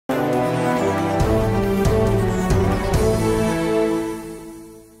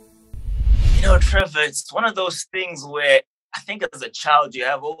Trevor, it's one of those things where I think as a child, you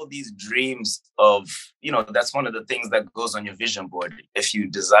have all these dreams of, that's one of the things that goes on your vision board. If you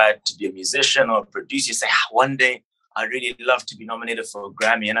desire to be a musician or a producer, you say, one day I really love to be nominated for a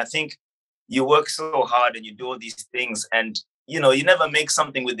Grammy. And I think you work so hard and you do all these things and, you never make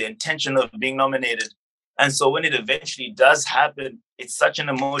something with the intention of being nominated. And so when it eventually does happen, it's such an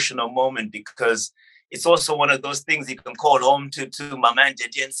emotional moment because it's also one of those things you can call home to my man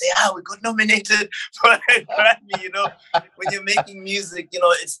JJ and say, we got nominated for a Grammy, when you're making music,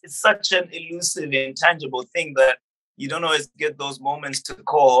 it's such an elusive, intangible thing that you don't always get those moments to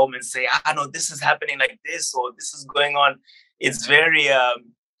call home and say, no, this is happening like this, or this is going on. It's very,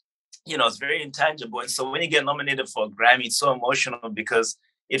 it's very intangible. And so when you get nominated for a Grammy, it's so emotional because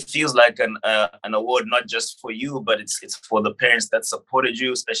it feels like an award, not just for you, but it's for the parents that supported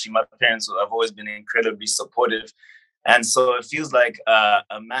you, especially my parents who have always been incredibly supportive. And so it feels like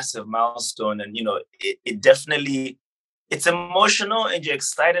a massive milestone. And, it definitely, it's emotional and you're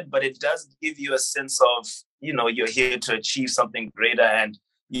excited, but it does give you a sense of, you're here to achieve something greater. And,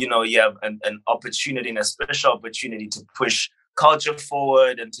 you have an opportunity and a special opportunity to push culture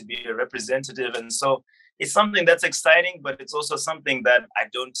forward and to be a representative. And so it's something that's exciting, but it's also something that I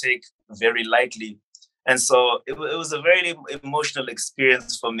don't take very lightly. And so it was a very emotional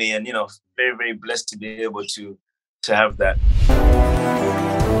experience for me and, very, very blessed to be able to have that.